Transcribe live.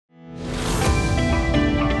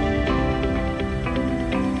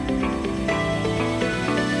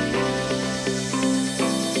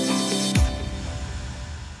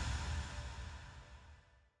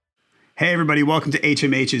Hey, everybody. Welcome to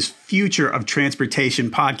HMH's Future of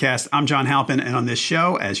Transportation podcast. I'm John Halpin, and on this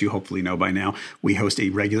show, as you hopefully know by now, we host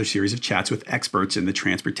a regular series of chats with experts in the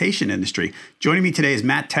transportation industry. Joining me today is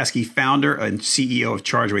Matt Teske, founder and CEO of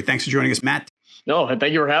Chargeway. Thanks for joining us, Matt. No,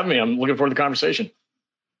 thank you for having me. I'm looking forward to the conversation.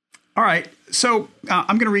 All right. So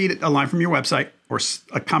I'm going to read a line from your website, or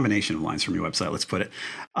a combination of lines from your website, let's put it.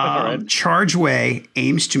 Right. Chargeway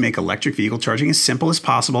aims to make electric vehicle charging as simple as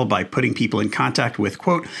possible by putting people in contact with,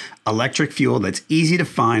 quote, electric fuel that's easy to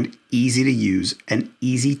find, easy to use, and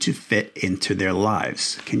easy to fit into their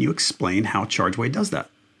lives. Can you explain how Chargeway does that?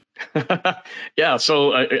 Yeah.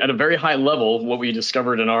 So at a very high level, what we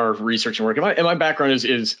discovered in our research and work, and my background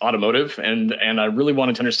is automotive, and I really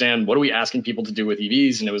wanted to understand, what are we asking people to do with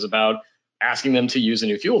EVs? And it was about asking them to use a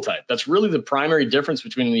new fuel type. That's really the primary difference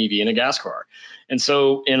between an EV and a gas car. And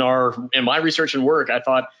so in my research and work, I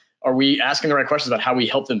thought, are we asking the right questions about how we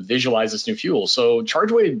help them visualize this new fuel? So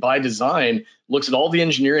Chargeway, by design, looks at all the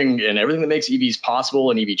engineering and everything that makes EVs possible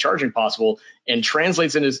and EV charging possible, and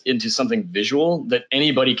translates it into something visual that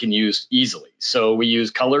anybody can use easily. So we use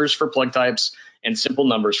colors for plug types and simple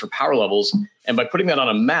numbers for power levels. And by putting that on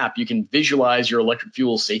a map, you can visualize your electric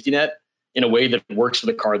fuel safety net in a way that works for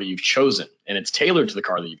the car that you've chosen, and it's tailored to the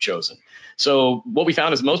car that you've chosen. So what we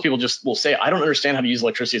found is most people just will say, I don't understand how to use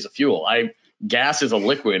electricity as a fuel. Gas is a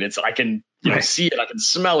liquid. I can see it, I can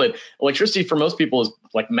smell it. Electricity for most people is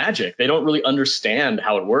like magic. They don't really understand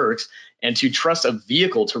how it works. And to trust a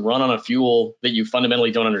vehicle to run on a fuel that you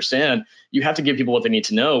fundamentally don't understand, you have to give people what they need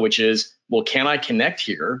to know, which is, well, can I connect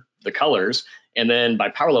here, the colors? And then by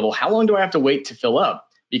power level, how long do I have to wait to fill up?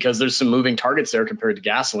 Because there's some moving targets there compared to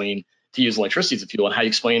gasoline to use electricity as a fuel, and how you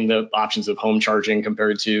explain the options of home charging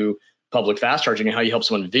compared to public fast charging, and how you help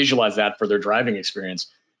someone visualize that for their driving experience.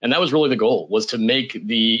 And that was really the goal, was to make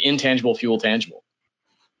the intangible fuel tangible.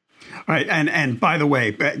 All right. And by the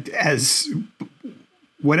way, as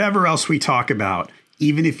whatever else we talk about,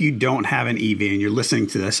 even if you don't have an EV and you're listening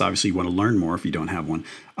to this, obviously you want to learn more if you don't have one,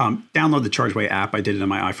 download the Chargeway app. I did it on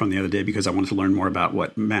my iPhone the other day because I wanted to learn more about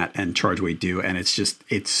what Matt and Chargeway do. And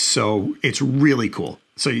it's really cool.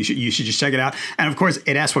 So you should just check it out. And of course,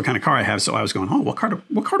 it asked what kind of car I have. So I was going, what car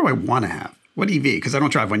do I want to have? What EV? Because I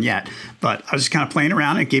don't drive one yet. But I was just kind of playing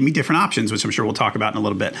around, and it gave me different options, which I'm sure we'll talk about in a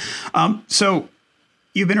little bit. So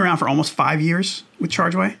you've been around for almost 5 years with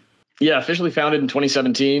Chargeway? Yeah, officially founded in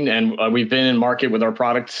 2017. And we've been in market with our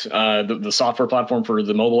product, the software platform for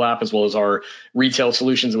the mobile app, as well as our retail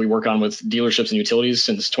solutions that we work on with dealerships and utilities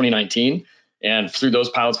since 2019. And through those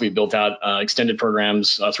pilots, we've built out extended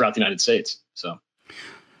programs throughout the United States. So.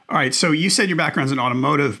 All right. So you said your background's in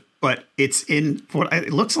automotive, but it's in what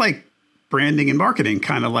it looks like branding and marketing,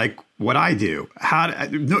 kind of like what I do.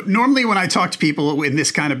 Normally when I talk to people in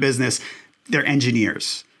this kind of business, they're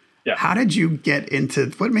engineers. Yeah. How did you get into,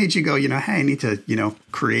 what made you go, hey, I need to,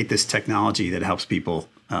 create this technology that helps people,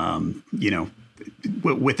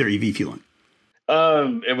 with their EV fueling?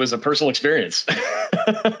 It was a personal experience.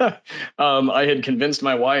 I had convinced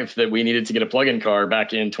my wife that we needed to get a plug-in car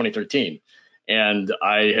back in 2013. And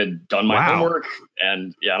I had done my homework,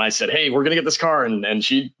 and I said, hey, we're going to get this car. And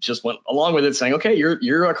she just went along with it, saying, okay,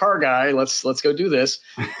 you're a car guy. Let's go do this.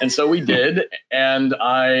 And so we did. And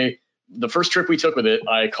the first trip we took with it,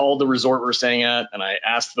 I called the resort we're staying at, and I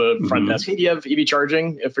asked the front desk, hey, do you have EV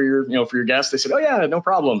charging for your guests? They said, oh yeah, no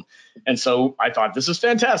problem. And so I thought, this is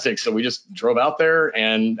fantastic. So we just drove out there.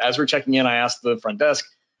 And as we're checking in, I asked the front desk,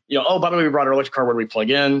 oh, by the way, we brought our electric car. Where do we plug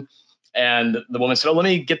in? And the woman said, oh, let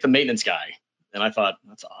me get the maintenance guy. And I thought,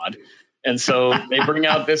 that's odd. And so they bring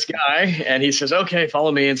out this guy, and he says, okay, follow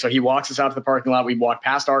me. And so he walks us out to the parking lot. We walk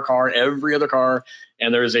past our car, every other car,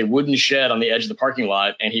 and there's a wooden shed on the edge of the parking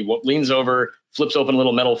lot. And he leans over, flips open a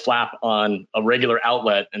little metal flap on a regular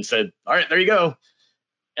outlet, and said, all right, there you go.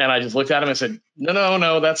 And I just looked at him and said,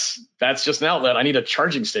 no, that's just an outlet. I need a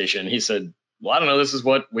charging station. He said, well, I don't know. This is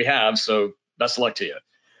what we have. So best of luck to you.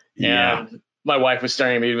 Yeah. And my wife was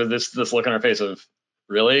staring at me with this look on her face of,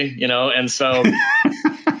 really? And so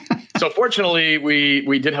fortunately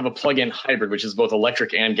we did have a plug-in hybrid, which is both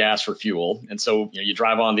electric and gas for fuel. And so, you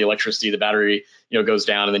drive on the electricity, the battery, goes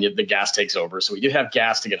down, and then the gas takes over. So we did have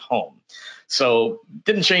gas to get home. So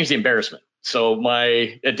didn't change the embarrassment. So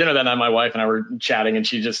at dinner that night, my wife and I were chatting, and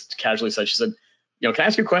she just casually said, can I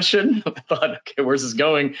ask you a question? I thought, okay, where's this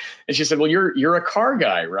going? And she said, well, you're a car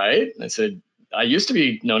guy, right? And I said, I used to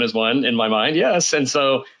be known as one in my mind. Yes. And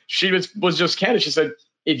so she was just candid. She said,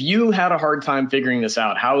 if you had a hard time figuring this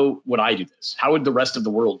out, how would I do this? How would the rest of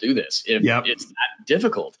the world do this if it's that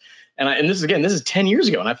difficult? And this is 10 years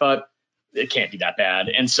ago. And I thought, it can't be that bad.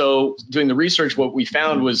 And so doing the research, what we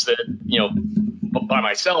found was that, by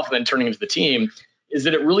myself and then turning into the team, is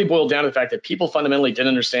that it really boiled down to the fact that people fundamentally didn't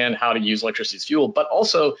understand how to use electricity as fuel, but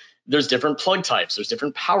also there's different plug types, there's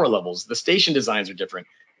different power levels, the station designs are different.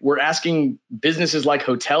 We're asking businesses like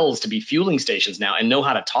hotels to be fueling stations now and know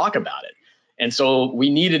how to talk about it. And so we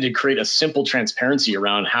needed to create a simple transparency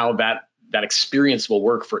around how that experience will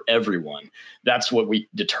work for everyone. That's what we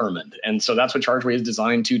determined. And so that's what Chargeway is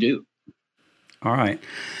designed to do. All right.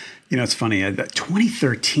 It's funny.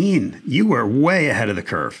 2013, you were way ahead of the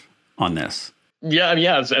curve on this.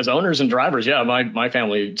 Yeah. As owners and drivers, my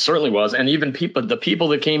family certainly was. And even the people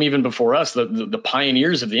that came even before us, the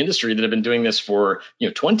pioneers of the industry that have been doing this for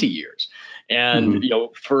 20 years. And,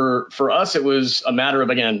 for us, it was a matter of,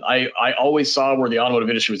 again, I always saw where the automotive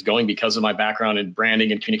industry was going because of my background in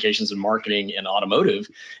branding and communications and marketing and automotive.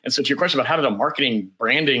 And so to your question about how did a marketing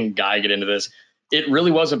branding guy get into this, it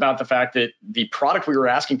really was about the fact that the product we were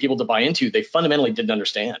asking people to buy into, they fundamentally didn't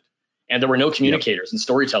understand. And there were no communicators and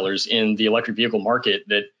storytellers in the electric vehicle market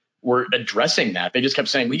that were addressing that. They just kept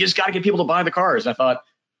saying, we just got to get people to buy the cars. And I thought,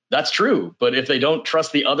 that's true. But if they don't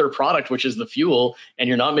trust the other product, which is the fuel, and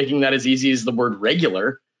you're not making that as easy as the word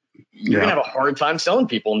regular, you're going to have a hard time selling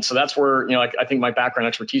people. And so that's where, I think my background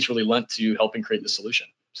expertise really lent to helping create the solution.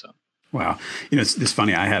 So, wow. It's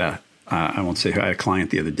funny. I had I won't say who, I had a client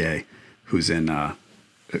the other day who's in the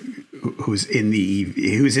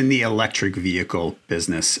electric vehicle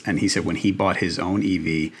business. And he said when he bought his own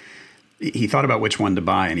EV, he thought about which one to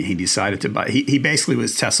buy, and he decided to buy. He basically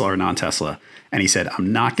was Tesla or non-Tesla. And he said,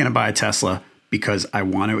 I'm not going to buy a Tesla because I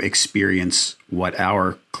want to experience what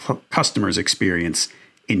our customers experience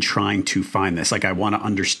in trying to find this. Like, I want to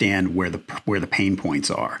understand where the pain points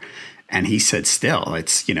are. And he said, still,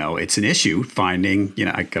 it's an issue finding,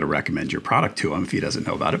 I got to recommend your product to him if he doesn't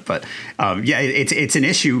know about it. But it's an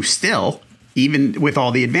issue still, even with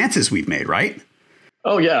all the advances we've made, right?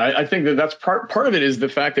 Oh, yeah. I think that's part of it is the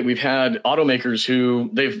fact that we've had automakers who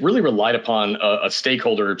they've really relied upon a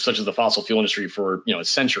stakeholder such as the fossil fuel industry for, a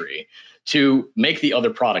century to make the other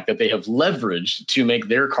product that they have leveraged to make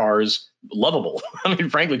their cars lovable. I mean,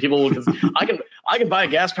 frankly, I can buy a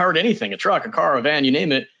gas powered anything, a truck, a car, a van, you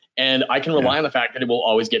name it. And I can rely on the fact that it will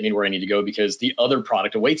always get me to where I need to go because the other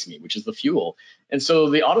product awaits me, which is the fuel. And so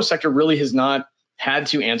the auto sector really has not had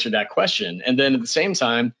to answer that question. And then at the same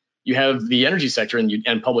time, you have the energy sector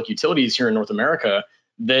and public utilities here in North America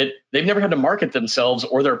that they've never had to market themselves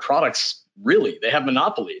or their products, really. They have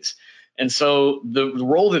monopolies. And so the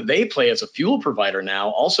role that they play as a fuel provider now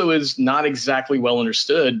also is not exactly well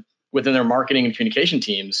understood within their marketing and communication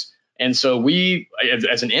teams. And so we,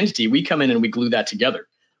 as an entity, we come in and we glue that together.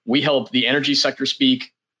 We help the energy sector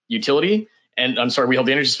speak utility, we help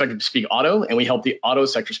the energy sector speak auto, and we help the auto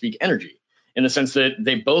sector speak energy, in the sense that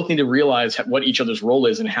they both need to realize what each other's role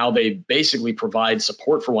is and how they basically provide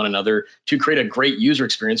support for one another to create a great user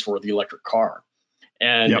experience for the electric car.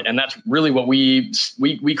 And that's really what we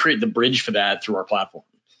create the bridge for that through our platform.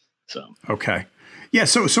 So, okay. Yeah.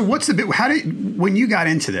 So what's when you got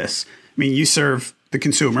into this, I mean, you serve the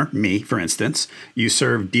consumer, me, for instance, you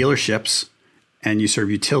serve dealerships and you serve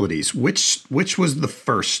utilities. Which was the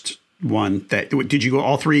first one did you go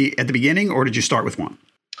all three at the beginning, or did you start with one?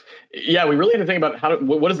 Yeah, we really had to think about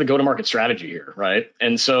what is the go-to-market strategy here, right?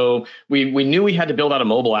 And so we knew we had to build out a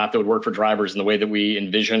mobile app that would work for drivers in the way that we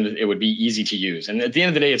envisioned it would be easy to use. And at the end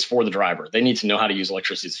of the day, it's for the driver. They need to know how to use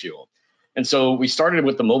electricity as fuel. And so we started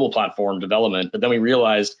with the mobile platform development, but then we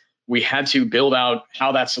realized we had to build out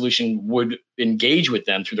how that solution would engage with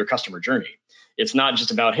them through their customer journey. It's not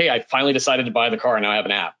just about, hey, I finally decided to buy the car and now I have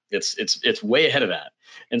an app. It's way ahead of that.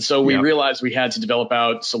 And so we realized we had to develop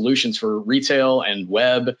out solutions for retail and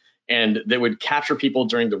web, and that would capture people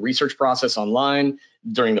during the research process online,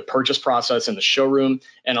 during the purchase process in the showroom,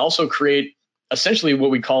 and also create essentially what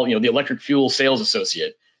we call, the electric fuel sales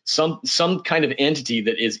associate, some kind of entity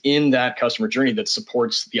that is in that customer journey that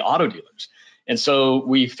supports the auto dealers. And so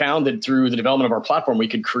we found that through the development of our platform, we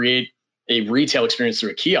could create a retail experience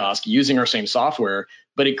through a kiosk using our same software,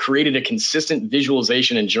 but it created a consistent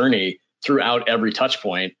visualization and journey throughout every touch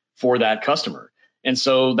point for that customer. And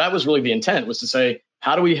so that was really the intent, was to say,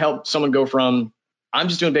 how do we help someone go from, I'm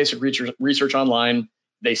just doing basic research online,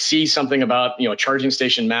 they see something about a charging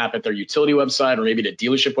station map at their utility website or maybe the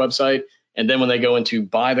dealership website, and then when they go in to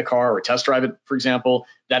buy the car or test drive it, for example,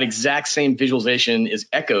 that exact same visualization is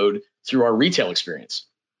echoed through our retail experience.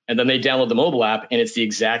 And then they download the mobile app, and it's the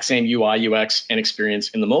exact same UI, UX, and experience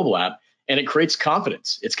in the mobile app, and it creates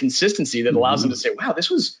confidence. It's consistency that allows them to say, wow, this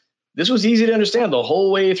was easy to understand the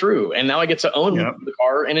whole way through, and now I get to own the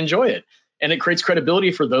car and enjoy it. And it creates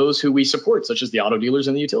credibility for those who we support, such as the auto dealers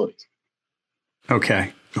and the utilities.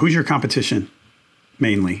 Okay. Who's your competition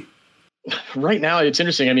mainly? Right now, it's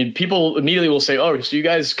interesting. I mean, people immediately will say, "Oh, so you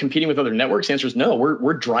guys competing with other networks?" The answer is no.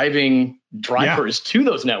 We're driving Yeah. drivers to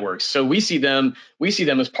those networks, so we see them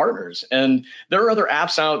as partners. And there are other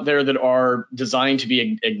apps out there that are designed to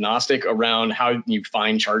be agnostic around how you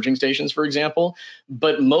find charging stations, for example.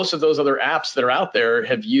 But most of those other apps that are out there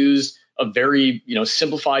have used a very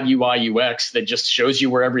simplified UI UX that just shows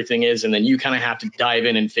you where everything is, and then you kind of have to dive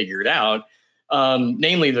in and figure it out.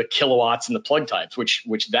 Namely the kilowatts and the plug types,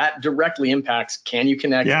 which that directly impacts can you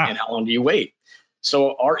connect Yeah. and how long do you wait.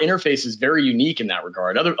 So our interface is very unique in that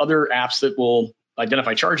regard. Other apps that will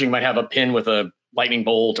identify charging might have a pin with a lightning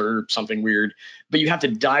bolt or something weird, but you have to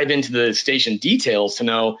dive into the station details to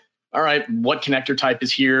know, all right, what connector type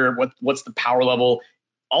is here, what's the power level.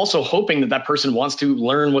 Also hoping that that person wants to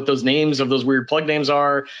learn what those names of those weird plug names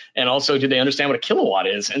are, and also do they understand what a kilowatt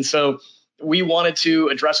is. And so we wanted to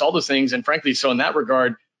address all those things. And frankly, so in that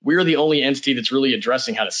regard, we're the only entity that's really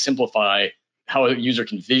addressing how to simplify how a user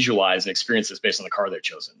can visualize and experience this based on the car they've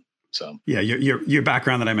chosen. So yeah, your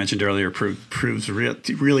background that I mentioned earlier proves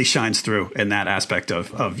really shines through in that aspect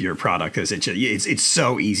of your product, because it's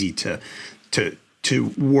so easy to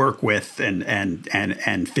work with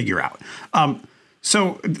and figure out.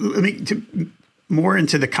 So let me more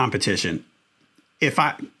into the competition.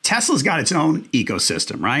 Tesla's got its own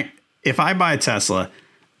ecosystem, right? If I buy a Tesla,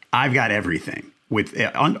 I've got everything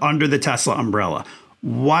under the Tesla umbrella.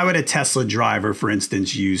 Why would a Tesla driver, for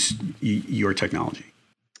instance, use your technology?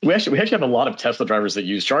 We actually have a lot of Tesla drivers that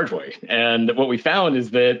use Chargeway. And what we found is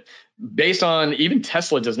that based on even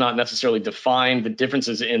Tesla does not necessarily define the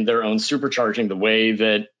differences in their own supercharging the way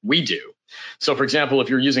that we do. So for example, if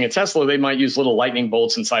you're using a Tesla, they might use little lightning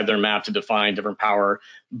bolts inside their map to define different power.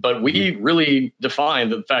 But we really define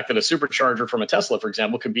the fact that a supercharger from a Tesla, for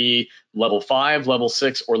example, could be level 5, level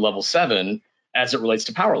 6, or level 7 as it relates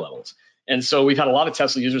to power levels. And so we've had a lot of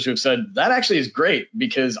Tesla users who have said that actually is great,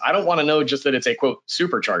 because I don't want to know just that it's a quote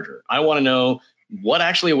supercharger. I want to know what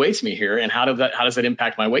actually awaits me here and how does that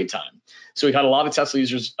impact my wait time. So we've had a lot of Tesla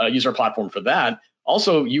users use our platform for that.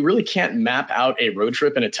 Also, you really can't map out a road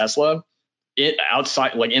trip in a Tesla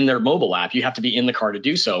outside, like in their mobile app. You have to be in the car to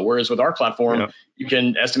do so. Whereas with our platform, you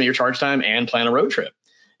can estimate your charge time and plan a road trip.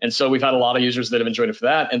 And so we've had a lot of users that have enjoyed it for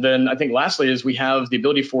that. And then I think lastly is we have the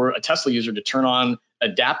ability for a Tesla user to turn on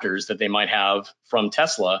adapters that they might have from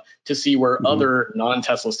Tesla to see where other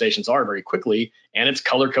non-Tesla stations are very quickly. And it's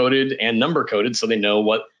color coded and number coded, so they know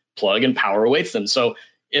what plug and power awaits them. So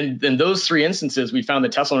in those three instances, we found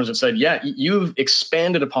that Tesla owners have said, yeah, you've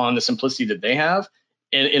expanded upon the simplicity that they have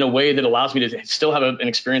in a way that allows me to still have an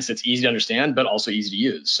experience that's easy to understand, but also easy to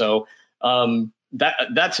use. So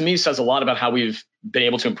that to me says a lot about how we've been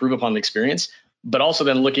able to improve upon the experience. But also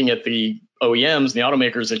then looking at the OEMs, the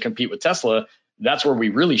automakers that compete with Tesla, that's where we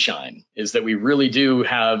really shine, is that we really do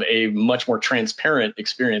have a much more transparent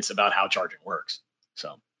experience about how charging works.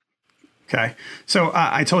 So. Okay. So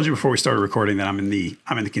I told you before we started recording that I'm in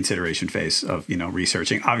the consideration phase of,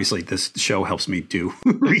 researching. Obviously, this show helps me do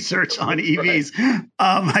research on EVs. Right.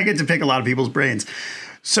 I get to pick a lot of people's brains.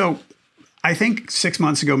 So I think 6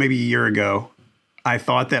 months ago, maybe a year ago, I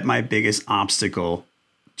thought that my biggest obstacle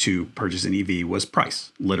to purchase an EV was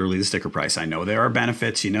price, literally the sticker price. I know there are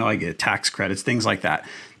benefits, I get tax credits, things like that.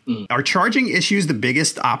 Are charging issues the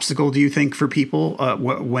biggest obstacle, do you think, for people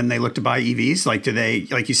when they look to buy EVs? Like, do they,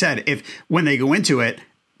 like you said, when they go into it,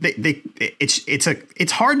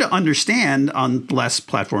 it's hard to understand unless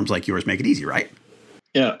platforms like yours make it easy, right?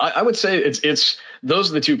 Yeah, I would say it's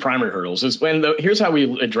those are the two primary hurdles. Here's how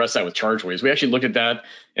we address that with Chargeways. We actually looked at that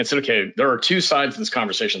and said, okay, there are two sides to this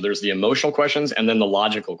conversation. There's the emotional questions and then the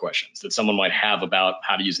logical questions that someone might have about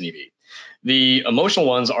how to use an EV. The emotional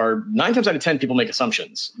ones are 9 times out of 10 people make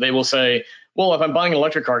assumptions. They will say, well, if I'm buying an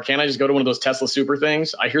electric car, can't I just go to one of those Tesla super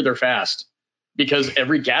things? I hear they're fast, because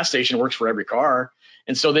every gas station works for every car.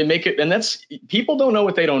 And so they make it, and that's, people don't know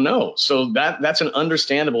what they don't know. So that's an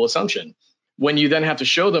understandable assumption. When you then have to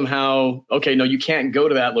show them how, okay, no, you can't go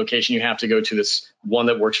to that location. You have to go to this one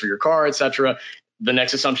that works for your car, et cetera. The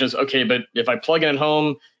next assumption is, okay, but if I plug in at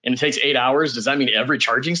home and it takes 8 hours, does that mean every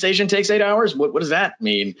charging station takes 8 hours? What does that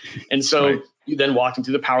mean? And so you then walk them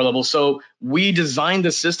through the power level. So we designed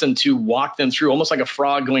the system to walk them through almost like a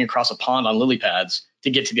frog going across a pond on lily pads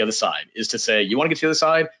to get to the other side, is to say, you want to get to the other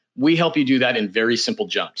side? We help you do that in very simple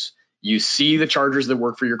jumps. You see the chargers that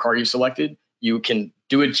work for your car you've selected. You can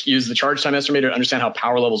use the charge time estimator to understand how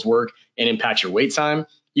power levels work and impact your wait time.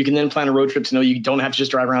 You can then plan a road trip to know you don't have to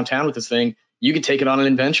just drive around town with this thing. You can take it on an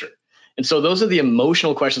adventure. And so those are the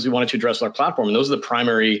emotional questions we wanted to address with our platform. And those are the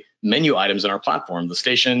primary menu items in our platform: the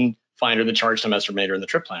station finder, the charge time estimator, and the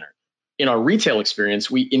trip planner. In our retail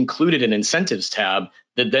experience, we included an incentives tab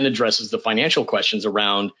that then addresses the financial questions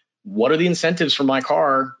around what are the incentives for my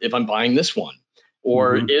car if I'm buying this one?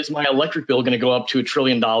 Or is my electric bill going to go up to $1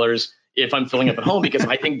 trillion if I'm filling up at home? Because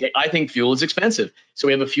I think fuel is expensive. So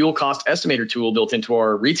we have a fuel cost estimator tool built into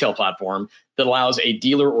our retail platform that allows a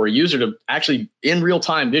dealer or a user to actually in real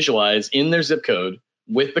time visualize in their zip code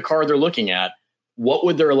with the car they're looking at, what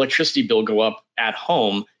would their electricity bill go up at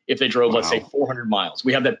home if they drove, let's say, 400 miles.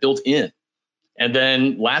 We have that built in. And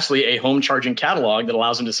then lastly, a home charging catalog that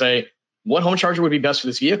allows them to say, what home charger would be best for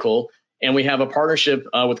this vehicle? And we have a partnership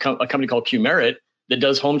with a company called Qmerit that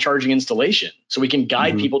does home charging installation. So we can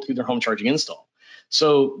guide people through their home charging install.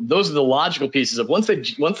 So those are the logical pieces of once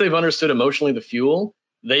they've understood emotionally the fuel,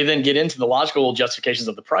 they then get into the logical justifications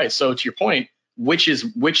of the price. So to your point, which is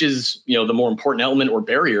the more important element or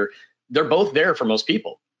barrier, they're both there for most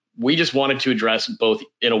people. We just wanted to address both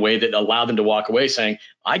in a way that allowed them to walk away saying,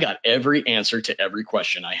 I got every answer to every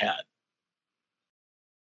question I had.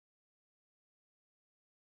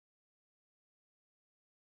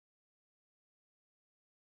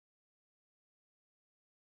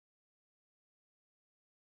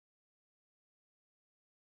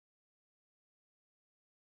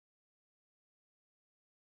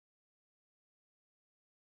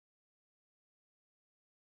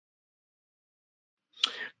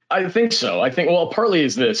 I think so. Well, partly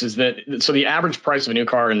is that so the average price of a new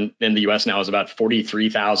car in the US now is about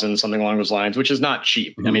 43,000, something along those lines, which is not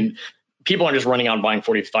cheap. I mean, people aren't just running out and buying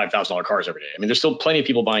 $45,000 cars every day. I mean, there's still plenty of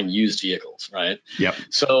people buying used vehicles, right? Yep.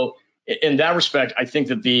 So in that respect, I think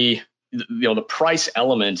that the price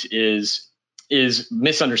element is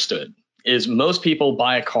misunderstood. Is most people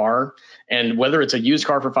buy a car, and whether it's a used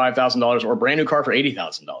car for $5,000 or a brand new car for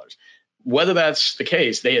 $80,000, whether that's the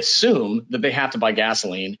case, they assume that they have to buy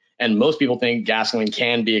gasoline. And most people think gasoline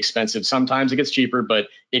can be expensive. Sometimes it gets cheaper, but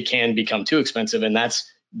it can become too expensive. And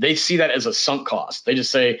they see that as a sunk cost. They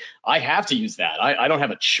just say, I have to use that. I don't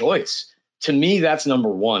have a choice. To me, that's number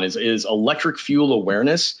one is electric fuel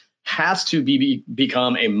awareness has to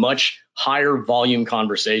become a much higher volume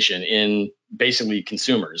conversation in basically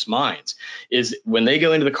consumers' minds. Is when they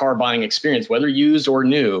go into the car buying experience, whether used or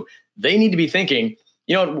new, they need to be thinking,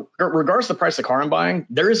 regardless of the price of the car I'm buying,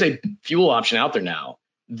 there is a fuel option out there now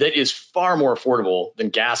that is far more affordable than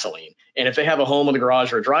gasoline. And if they have a home with a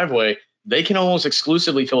garage or a driveway, they can almost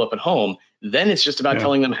exclusively fill up at home. Then it's just about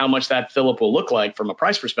telling them how much that fill up will look like from a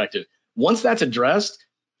price perspective. Once that's addressed,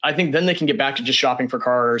 I think then they can get back to just shopping for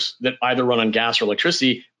cars that either run on gas or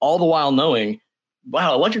electricity, all the while knowing,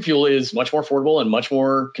 wow, electric fuel is much more affordable and much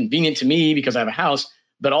more convenient to me because I have a house,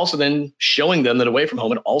 but also then showing them that away from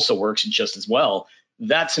home, it also works just as well.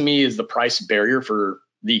 That to me is the price barrier for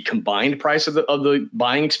the combined price of the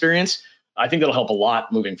buying experience. I think that'll help a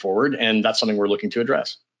lot moving forward, and that's something we're looking to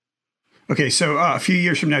address. Okay, so a few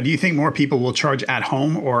years from now, do you think more people will charge at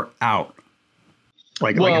home or out?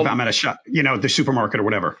 Like if I'm at a shop, the supermarket or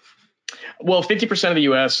whatever. Well, 50% of the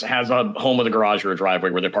U.S. has a home with a garage or a driveway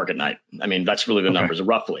where they park at night. I mean, that's really the numbers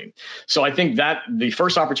roughly. So I think that the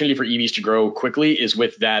first opportunity for EVs to grow quickly is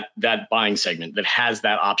with that buying segment that has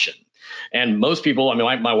that option. And most people, I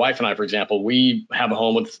mean, my wife and I, for example, we have a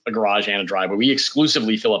home with a garage and a driveway. We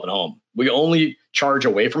exclusively fill up at home. We only charge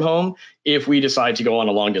away from home if we decide to go on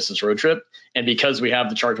a long distance road trip. And because we have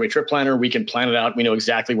the Chargeway trip planner, we can plan it out. We know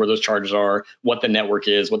exactly where those charges are, what the network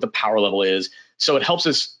is, what the power level is. So it helps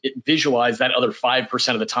us visualize that other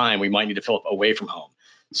 5% of the time we might need to fill up away from home.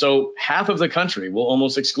 So half of the country will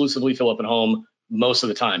almost exclusively fill up at home most of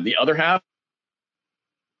the time. The other half.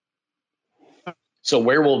 So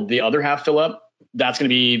where will the other half fill up? That's going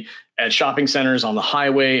to be at shopping centers, on the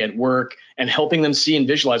highway, at work, and helping them see and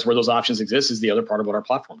visualize where those options exist is the other part of what our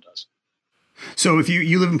platform does. So if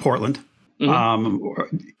you live in Portland,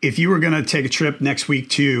 if you were going to take a trip next week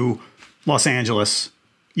to Los Angeles,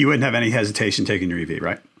 you wouldn't have any hesitation taking your EV,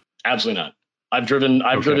 right? Absolutely not. I've driven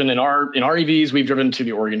in our EVs. We've driven to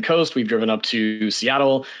the Oregon coast. We've driven up to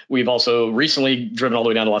Seattle. We've also recently driven all the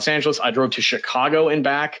way down to Los Angeles. I drove to Chicago and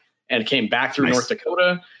back, and came back through North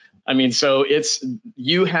Dakota. I mean, so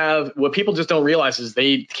what people just don't realize is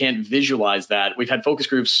they can't visualize that. We've had focus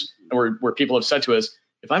groups where people have said to us,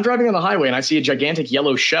 if I'm driving on the highway and I see a gigantic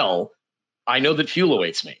yellow shell, I know that fuel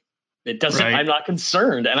awaits me. It doesn't, I'm not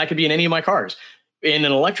concerned, and I could be in any of my cars. In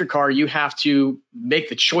an electric car, you have to make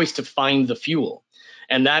the choice to find the fuel.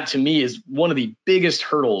 And that to me is one of the biggest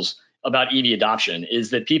hurdles about EV adoption,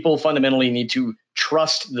 is that people fundamentally need to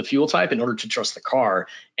trust the fuel type in order to trust the car.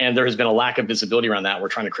 And there has been a lack of visibility around that. We're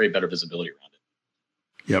trying to create better visibility around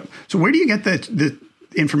it. Yep. So where do you get the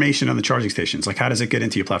information on the charging stations? Like, how does it get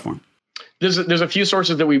into your platform? There's a few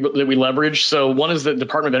sources that we leverage. So one is the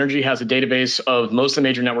Department of Energy has a database of most of the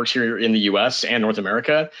major networks here in the U.S. and North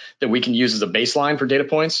America that we can use as a baseline for data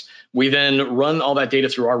points. We then run all that data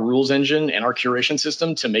through our rules engine and our curation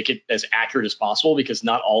system to make it as accurate as possible, because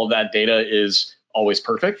not all of that data is always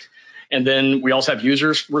perfect. And then we also have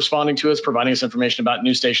users responding to us, providing us information about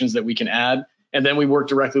new stations that we can add. And then we work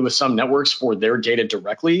directly with some networks for their data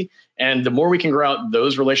directly. And the more we can grow out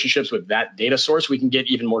those relationships with that data source, we can get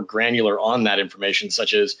even more granular on that information,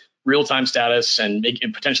 such as real-time status and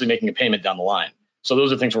potentially making a payment down the line. So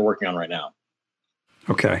those are things we're working on right now.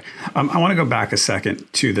 Okay. I want to go back a second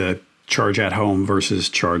to the charge at home versus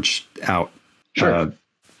charge out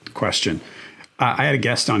question. I had a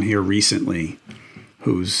guest on here recently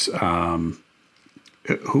who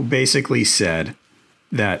basically said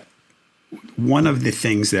that one of the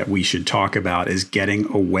things that we should talk about is getting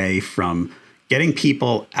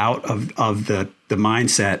people out of the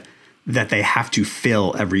mindset that they have to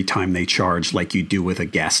fill every time they charge, like you do with a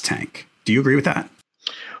gas tank. Do you agree with that?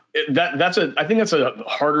 I think that's a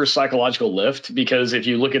harder psychological lift, because if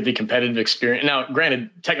you look at the competitive experience now, granted,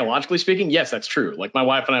 technologically speaking, yes, that's true. Like my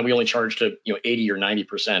wife and I, we only charge to 80 or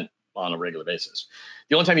 90% on a regular basis.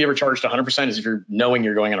 The only time you ever charge to 100% is if you're knowing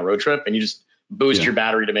you're going on a road trip and you just boost your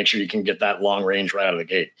battery to make sure you can get that long range right out of the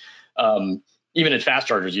gate. Even at fast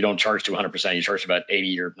chargers, you don't charge to 100%, you charge to about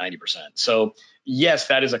 80 or 90%. So yes,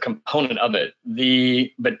 that is a component of it.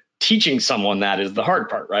 But teaching someone that is the hard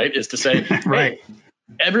part, right? Is to say, right. Hey,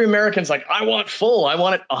 every American's like, I want full, I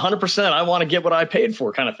want it 100%, I want to get what I paid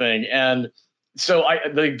for, kind of thing. And so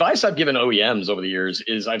the advice I've given OEMs over the years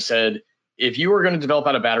is I've said, if you are going to develop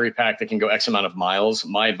out a battery pack that can go X amount of miles,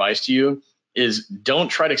 my advice to you is don't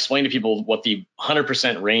try to explain to people what the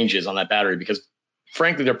 100% range is on that battery, because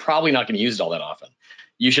frankly, they're probably not going to use it all that often.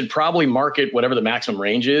 You should probably market whatever the maximum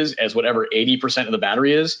range is as whatever 80% of the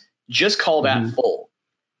battery is. Just call that full.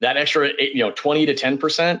 That extra 20 to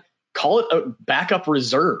 10%, call it a backup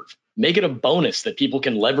reserve. Make it a bonus that people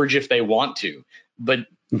can leverage if they want to. But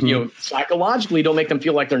psychologically, don't make them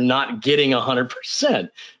feel like they're not getting 100%,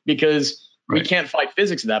 because we can't fight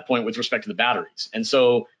physics at that point with respect to the batteries. And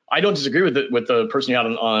so I don't disagree with the person you had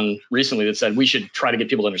on recently that said we should try to get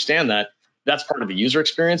people to understand that. That's part of the user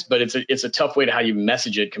experience, but it's a tough way to how you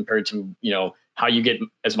message it compared to how you get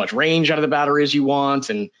as much range out of the battery as you want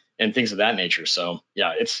and things of that nature. So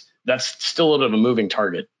yeah, that's still a little bit of a moving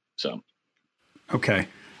target. So okay,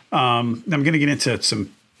 I'm going to get into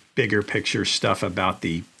some bigger picture stuff about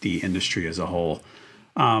the industry as a whole.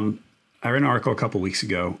 I read an article a couple of weeks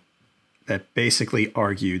ago that basically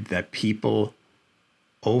argued that people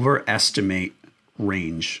overestimate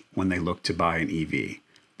range when they look to buy an EV,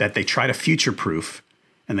 that they try to future proof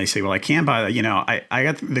and they say, well, I can't buy that. I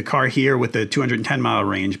got the car here with the 210 mile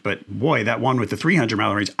range, but boy, that one with the 300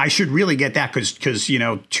 mile range, I should really get that because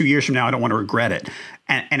 2 years from now, I don't want to regret it.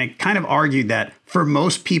 And it kind of argued that for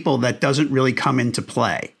most people, that doesn't really come into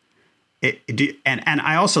play. And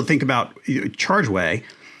I also think about Chargeway,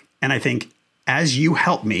 and I think as you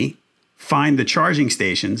help me find the charging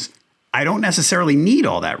stations, I don't necessarily need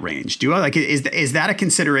all that range. Do I? Is that a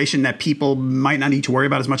consideration that people might not need to worry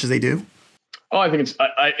about as much as they do? Oh, I think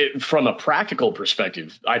it's from a practical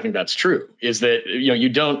perspective. I think that's true. Is that you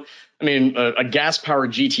don't. I mean, a gas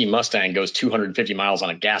powered GT Mustang goes 250 miles on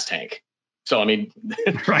a gas tank. So I mean,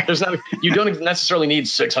 right. You don't necessarily need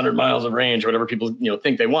 600 miles of range, or whatever people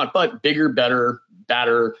think they want. But bigger, better,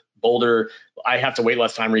 badder, bolder. I have to wait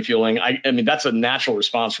less time refueling. I mean, that's a natural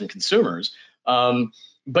response from consumers.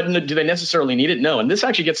 But do they necessarily need it? No. And this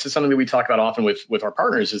actually gets to something that we talk about often with our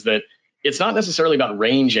partners, is that it's not necessarily about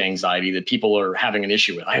range anxiety that people are having an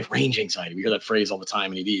issue with. I have range anxiety. We hear that phrase all the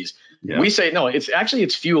time in EVs. Yeah. We say, no,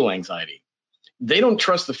 it's fuel anxiety. They don't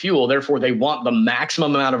trust the fuel. Therefore, they want the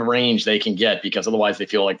maximum amount of range they can get, because otherwise they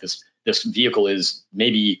feel like this vehicle is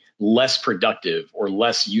maybe less productive or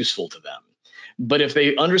less useful to them. But if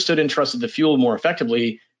they understood and trusted the fuel more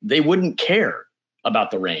effectively, they wouldn't care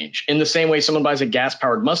about the range. In the same way someone buys a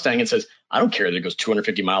gas-powered Mustang and says, I don't care that it goes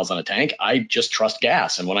 250 miles on a tank. I just trust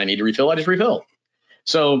gas. And when I need to refill, I just refill.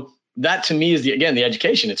 So that to me is the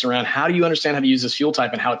education. It's around how do you understand how to use this fuel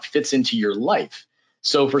type and how it fits into your life.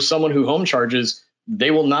 So for someone who home charges,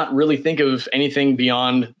 they will not really think of anything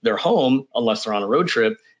beyond their home unless they're on a road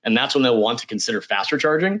trip. And that's when they'll want to consider faster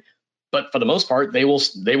charging. But for the most part, they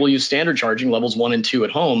will use standard charging levels 1 and 2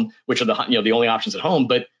 at home, which are the only options at home.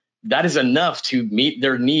 But that is enough to meet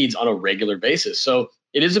their needs on a regular basis. So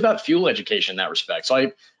it is about fuel education in that respect.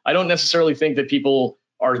 So I don't necessarily think that people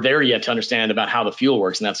are there yet to understand about how the fuel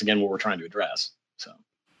works. And that's, again, what we're trying to address. So.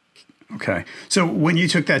 Okay. So when you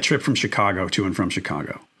took that trip from Chicago to and from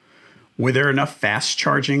Chicago, Were there enough fast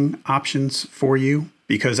charging options for you?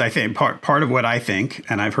 Because I think part of what I think,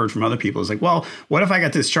 and I've heard from other people, is like, well, what if I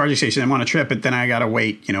got this charging station, I'm on a trip, but then I got to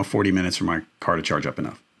wait, 40 minutes for my car to charge up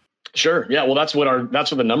enough? Sure. Yeah. Well, that's what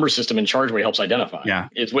the number system in Chargeway helps identify. Yeah.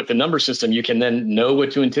 It's with the number system, you can then know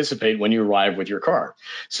what to anticipate when you arrive with your car.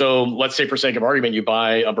 So let's say, for sake of argument, you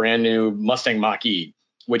buy a brand new Mustang Mach-E,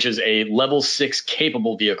 which is a level 6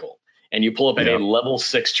 capable vehicle, and you pull up at a level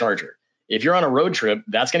 6 charger. If you're on a road trip,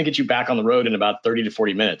 that's going to get you back on the road in about 30 to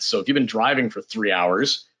 40 minutes. So if you've been driving for 3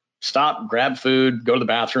 hours, stop, grab food, go to the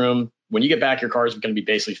bathroom. When you get back, your car is going to be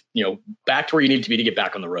basically, back to where you need to be to get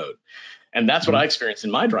back on the road. And that's what I experienced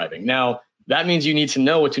in my driving. Now, that means you need to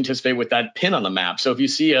know what to anticipate with that pin on the map. So if you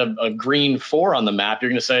see a green 4 on the map,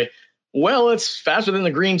 you're going to say, well, it's faster than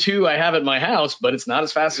the green 2 I have at my house, but it's not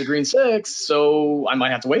as fast as green 6. So I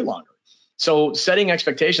might have to wait longer. So setting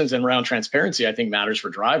expectations and around transparency, I think, matters for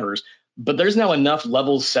drivers. But there's now enough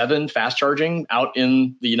level 7 fast charging out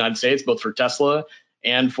in the United States, both for Tesla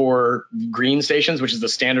and for green stations, which is the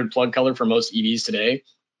standard plug color for most EVs today.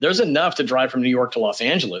 There's enough to drive from New York to Los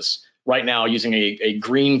Angeles right now using a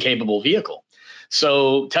green capable vehicle.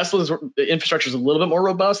 So Tesla's infrastructure is a little bit more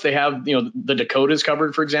robust. They have, the Dakotas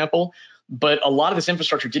covered, for example, but a lot of this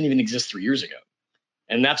infrastructure didn't even exist 3 years ago.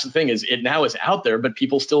 And that's the thing, is it now is out there, but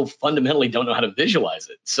people still fundamentally don't know how to visualize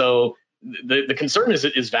it. So the concern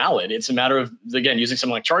is valid. It's a matter of, again, using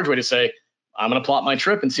something like Chargeway to say, I'm going to plot my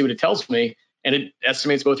trip and see what it tells me. And it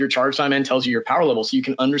estimates both your charge time and tells you your power level, so you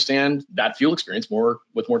can understand that fuel experience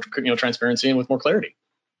with more transparency and with more clarity.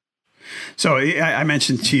 So I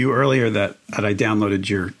mentioned to you earlier that I downloaded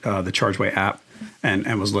the Chargeway app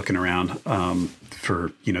and was looking around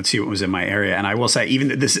for to see what was in my area. And I will say,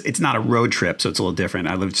 even this, it's not a road trip, so it's a little different.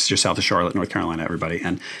 I live just south of Charlotte, North Carolina, everybody,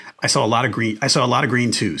 and I saw a lot of green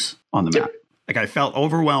 2s on the map. Like, I felt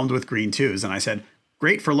overwhelmed with green 2s, and I said,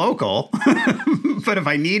 great for local, but if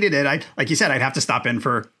I needed it, like you said, I'd have to stop in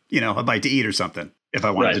for a bite to eat or something if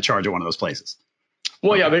I wanted to charge at one of those places.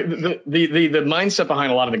 Well, yeah, the mindset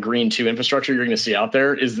behind a lot of the green 2 infrastructure you're going to see out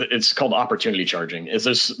there is that it's called opportunity charging. Is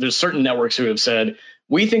there's certain networks who have said,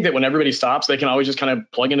 we think that when everybody stops, they can always just kind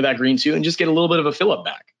of plug into that green 2 and just get a little bit of a fill up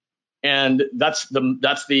back. And that's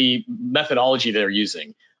the methodology they're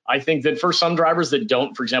using. I think that for some drivers that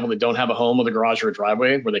don't have a home with a garage or a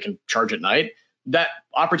driveway where they can charge at night, that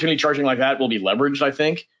opportunity charging like that will be leveraged. I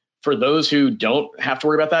think for those who don't have to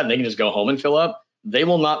worry about that and they can just go home and fill up, they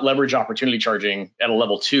will not leverage opportunity charging at a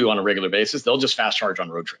level 2 on a regular basis. They'll just fast charge on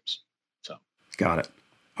road trips. So, got it.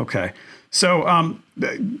 Okay. So,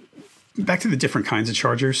 back to the different kinds of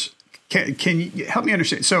chargers. Can you help me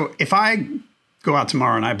understand? So, if I go out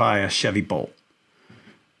tomorrow and I buy a Chevy Bolt,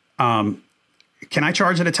 can I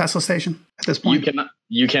charge at a Tesla station at this point?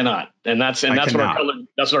 You cannot. And that's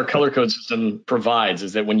what our color code system provides,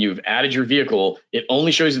 is that when you've added your vehicle, it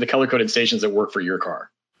only shows you the color coded stations that work for your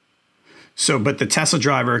car. So, but the Tesla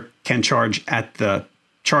driver can charge at the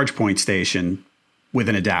charge point station with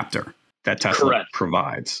an adapter that Tesla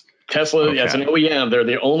provides. Tesla, it's an OEM. They're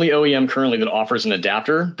the only OEM currently that offers an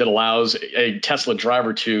adapter that allows a Tesla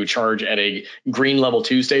driver to charge at a green level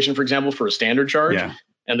 2 station, for example, for a standard charge. Yeah.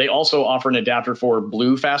 And they also offer an adapter for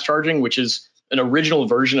blue fast charging, which is an original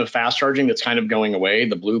version of fast charging that's kind of going away,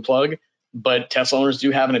 the blue plug. But Tesla owners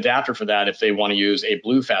do have an adapter for that if they want to use a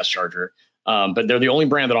blue fast charger. But they're the only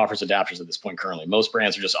brand that offers adapters at this point currently. Most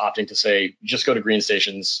brands are just opting to say, just go to green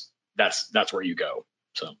stations. That's where you go.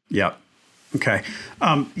 So, yeah. Okay.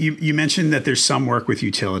 You mentioned that there's some work with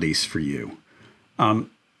utilities for you.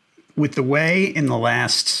 With the way in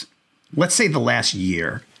let's say the last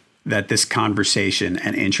year, that this conversation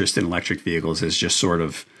and interest in electric vehicles is just sort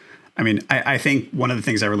of, I think one of the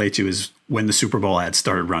things I relate to is when the Super Bowl ads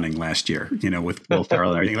started running last year, with Will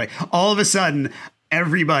Ferrell and everything. Like, all of a sudden,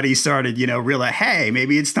 everybody started, realize, hey,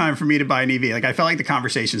 maybe it's time for me to buy an EV. Like, I felt like the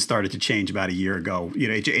conversation started to change about a year ago.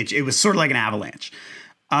 It was sort of like an avalanche.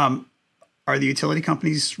 Are the utility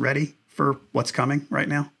companies ready for what's coming right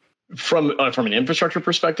now? From an infrastructure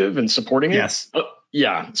perspective and supporting it? Yes.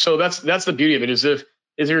 Yeah. So that's the beauty of it, is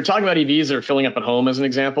if you're talking about EVs that are filling up at home, as an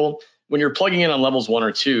example, when you're plugging in on levels 1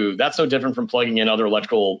 or 2, that's no different from plugging in other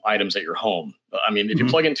electrical items at your home. If you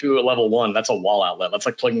plug into a level 1, that's a wall outlet. That's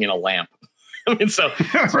like plugging in a lamp.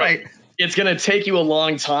 Right. It's going to take you a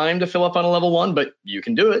long time to fill up on a level 1, but you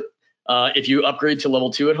can do it. If you upgrade to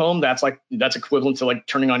level 2 at home, that's equivalent to like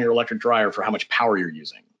turning on your electric dryer for how much power you're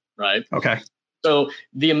using. Right. Okay. So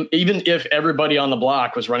even if everybody on the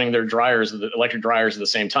block was running their electric dryers at the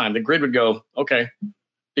same time, the grid would go, okay,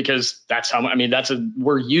 because that's how,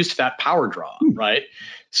 we're used to that power draw, right?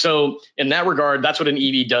 So in that regard, that's what an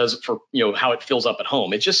EV does for, how it fills up at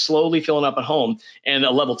home. It's just slowly filling up at home. And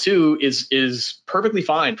a level 2 is perfectly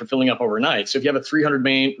fine for filling up overnight. So if you have a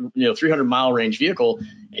 300 mile range vehicle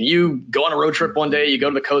and you go on a road trip one day, you go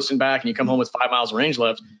to the coast and back and you come home with 5 miles of range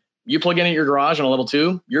left, you plug in at your garage on a level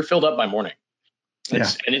 2, you're filled up by morning.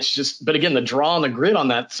 It's just, but again, the draw on the grid on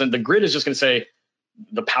that, so the grid is just going to say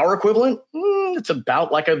the power equivalent, it's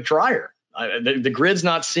about like a dryer. The grid's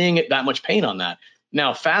not seeing it that much pain on that.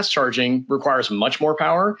 Now, fast charging requires much more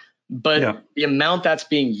power, but the amount that's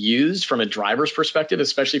being used from a driver's perspective,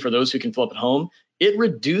 especially for those who can fill up at home, it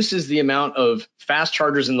reduces the amount of fast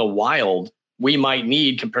chargers in the wild we might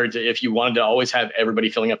need compared to if you wanted to always have everybody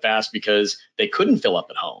filling up fast because they couldn't fill up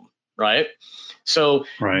at home, right? So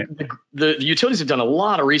the utilities have done a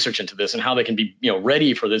lot of research into this and how they can be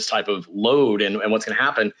ready for this type of load and what's going to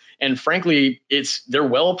happen. And frankly, they're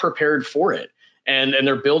well prepared for it. And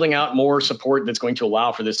they're building out more support that's going to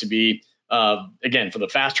allow for this to be, again, for the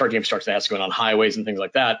fast charging infrastructure that has to go on highways and things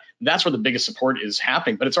like that. That's where the biggest support is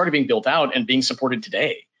happening, but it's already being built out and being supported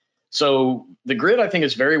today. So the grid, I think,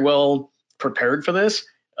 is very well prepared for this.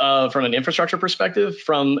 From an infrastructure perspective,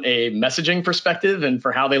 from a messaging perspective, and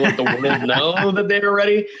for how they let the world know that they're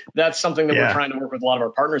ready. That's something that we're trying to work with a lot of our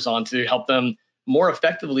partners on to help them more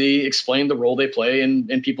effectively explain the role they play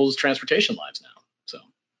in people's transportation lives now. So,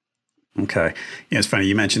 okay. It's funny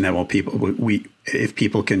you mentioned that. Well, if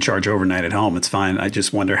people can charge overnight at home, it's fine. I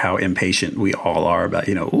just wonder how impatient we all are about,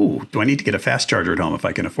 do I need to get a fast charger at home if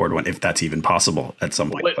I can afford one, if that's even possible at some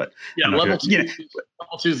point. But level 2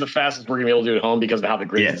 is the fastest we're going to be able to do at home because of how the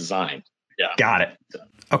grid is designed. Yeah. Got it.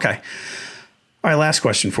 Okay. All right. Last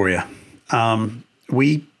question for you.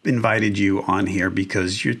 We invited you on here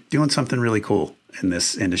because you're doing something really cool in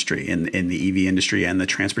this industry, in the EV industry and the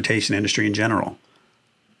transportation industry in general.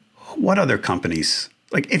 What other companies,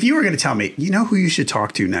 like if you were going to tell me, who you should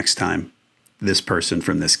talk to next time, this person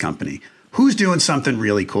from this company, who's doing something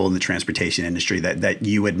really cool in the transportation industry that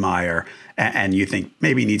you admire and you think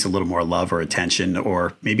maybe needs a little more love or attention,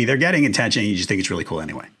 or maybe they're getting attention and you just think it's really cool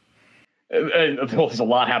anyway? Well, there's a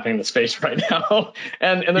lot happening in the space right now.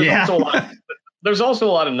 And there's also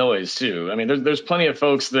a lot of noise too. I mean, there's plenty of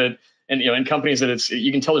folks that, and in companies that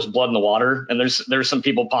you can tell there's blood in the water, and there's some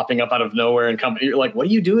people popping up out of nowhere in company. You're like, what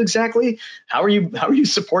do you do exactly? How are you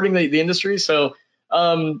supporting the industry? So,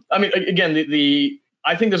 I mean, again,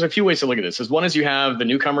 I think there's a few ways to look at this. One is you have the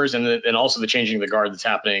newcomers and also the changing of the guard that's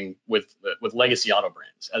happening with legacy auto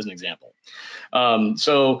brands, as an example.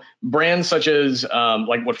 So brands such as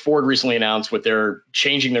like what Ford recently announced, with their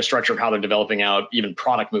changing their structure of how they're developing out even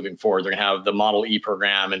product moving forward. They're going to have the Model E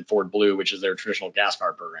program and Ford Blue, which is their traditional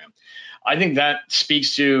gas-powered program. I think that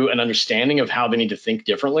speaks to an understanding of how they need to think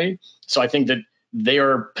differently. So I think that they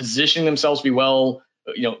are positioning themselves to be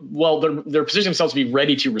they're positioning themselves to be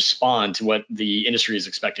ready to respond to what the industry is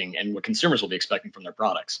expecting and what consumers will be expecting from their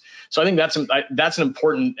products. So I think that's an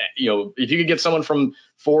important, if you could get someone from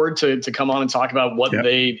Ford to come on and talk about what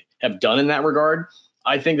they have done in that regard,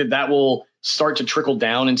 I think that will start to trickle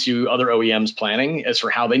down into other OEMs planning as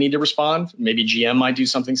for how they need to respond. Maybe GM might do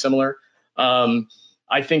something similar.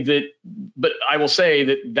 I think that, but I will say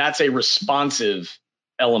that that's a responsive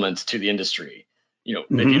element to the industry. If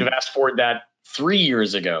you'd have asked Ford that 3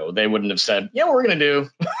 years ago, they wouldn't have said, yeah, we're going to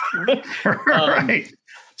do. Right.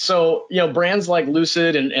 So, brands like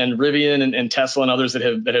Lucid and Rivian and Tesla and others that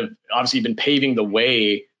have obviously been paving the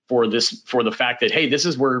way for the fact that, hey, this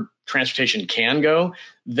is where transportation can go.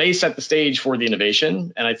 They set the stage for the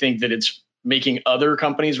innovation. And I think that it's making other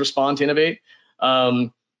companies respond to innovate.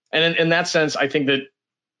 And in that sense, I think that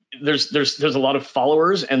there's a lot of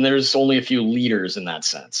followers and there's only a few leaders in that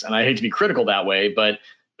sense. And I hate to be critical that way, but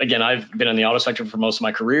again, I've been in the auto sector for most of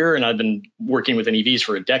my career, and I've been working within EVs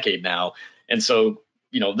for a decade now. And so,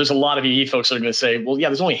 there's a lot of EV folks that are going to say, well, yeah,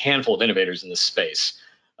 there's only a handful of innovators in this space.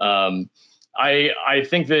 I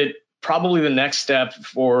think that probably the next step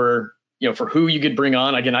for who you could bring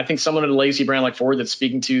on, again, I think someone at a legacy brand like Ford that's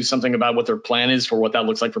speaking to something about what their plan is for what that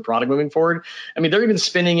looks like for product moving forward. I mean, they're even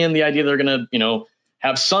spinning in the idea they're going to,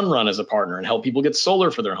 have Sunrun as a partner and help people get solar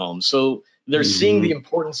for their homes. So they're seeing the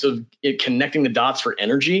importance of it connecting the dots for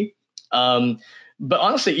energy. But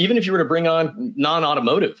honestly, even if you were to bring on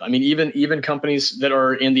non-automotive, I mean, even companies that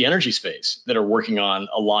are in the energy space that are working on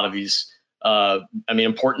a lot of these,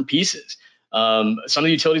 important pieces. Some of the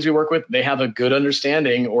utilities we work with, they have a good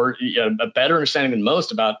understanding or a better understanding than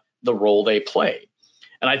most about the role they play.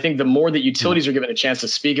 And I think the more that utilities are given a chance to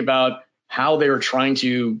speak about how they are trying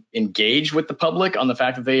to engage with the public on the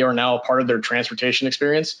fact that they are now a part of their transportation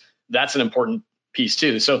experience, that's an important piece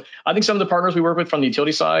too. So I think some of the partners we work with from the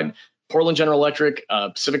utility side, Portland General Electric,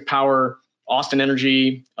 Pacific Power, Austin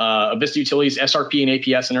Energy, Avista Utilities, SRP and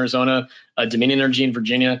APS in Arizona, Dominion Energy in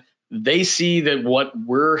Virginia. They see that what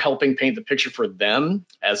we're helping paint the picture for them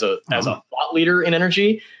as a thought leader in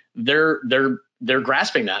energy, they're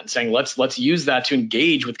grasping that and saying, let's use that to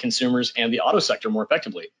engage with consumers and the auto sector more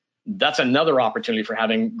effectively. That's another opportunity for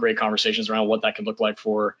having great conversations around what that could look like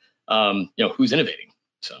for who's innovating.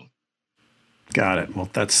 So. Got it. Well,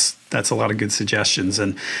 that's a lot of good suggestions,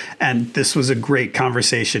 and this was a great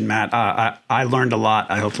conversation, Matt. I learned a lot.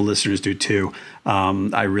 I hope the listeners do too.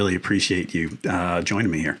 I really appreciate you joining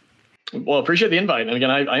me here. Well, appreciate the invite. And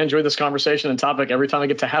again, I enjoy this conversation and topic every time I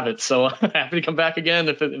get to have it. So happy to come back again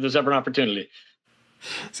if there's ever an opportunity.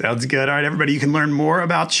 Sounds good. All right, everybody, you can learn more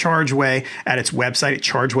about Chargeway at its website at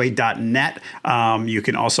chargeway.net. You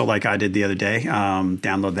can also, like I did the other day,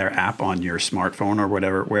 download their app on your smartphone or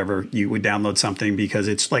wherever you would download something, because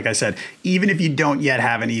it's, like I said, even if you don't yet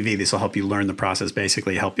have an EV, this will help you learn the process,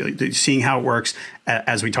 basically help you seeing how it works,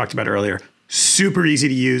 as we talked about earlier. Super easy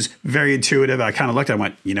to use, very intuitive. I kind of looked, I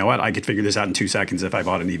went, you know what? I could figure this out in 2 seconds if I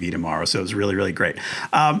bought an EV tomorrow. So it was really, really great.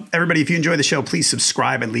 Everybody, if you enjoy the show, please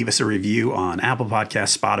subscribe and leave us a review on Apple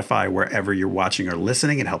Podcasts, Spotify, wherever you're watching or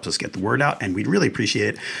listening. It helps us get the word out, and we'd really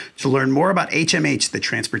appreciate it. To learn more about HMH, the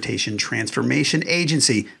Transportation Transformation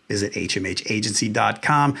Agency, visit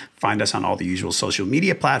hmhagency.com. Find us on all the usual social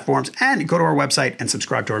media platforms, and go to our website and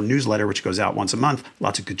subscribe to our newsletter, which goes out once a month.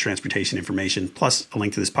 Lots of good transportation information, plus a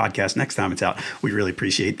link to this podcast next time it's out. We really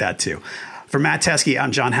appreciate that too. For Matt Teske,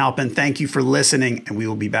 I'm John Halpin. Thank you for listening, and we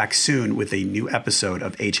will be back soon with a new episode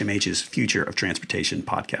of HMH's Future of Transportation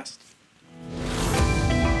podcast.